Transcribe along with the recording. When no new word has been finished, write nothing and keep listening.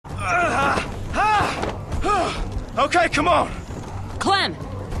Okay, come on. Clem!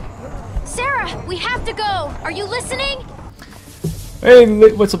 Sarah, we have to go. Are you listening? Hey,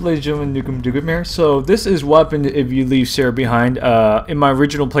 what's up, ladies and gentlemen? NukemDukem here. So this is what happened if you leave Sarah behind. In my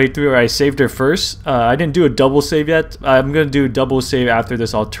original playthrough, I saved her first. I didn't do a double save yet. I'm gonna do a double save after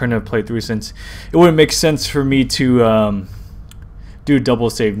this alternative playthrough, since it wouldn't make sense for me to do a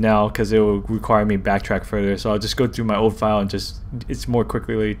double save now, because it will require me to backtrack further. So I'll just go through my old file and it's more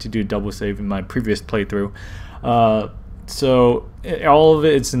quickly to do a double save in my previous playthrough. So all of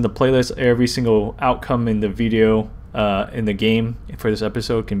it's in the playlist. Every single outcome in the video in the game for this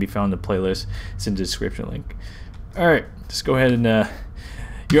episode can be found in the playlist. It's in the description link. Alright, let's go ahead and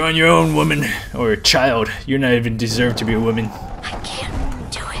you're on your own, woman, or a child. You're not even deserved to be a woman. I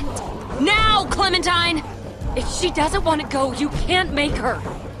can't do it. Now, Clementine! If she doesn't want to go, you can't make her.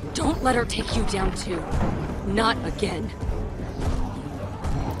 Don't let her take you down too. Not again.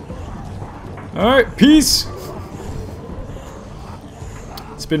 Alright, peace!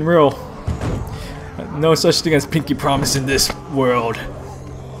 It's been real. No such thing as pinky promise in this world.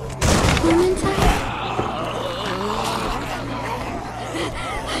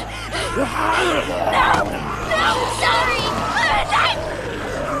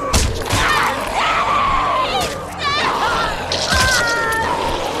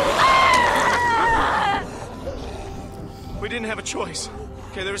 We didn't have a choice.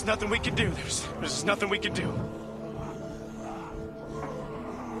 Okay, there was nothing we could do. There's nothing we could do.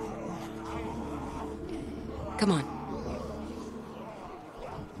 Come on.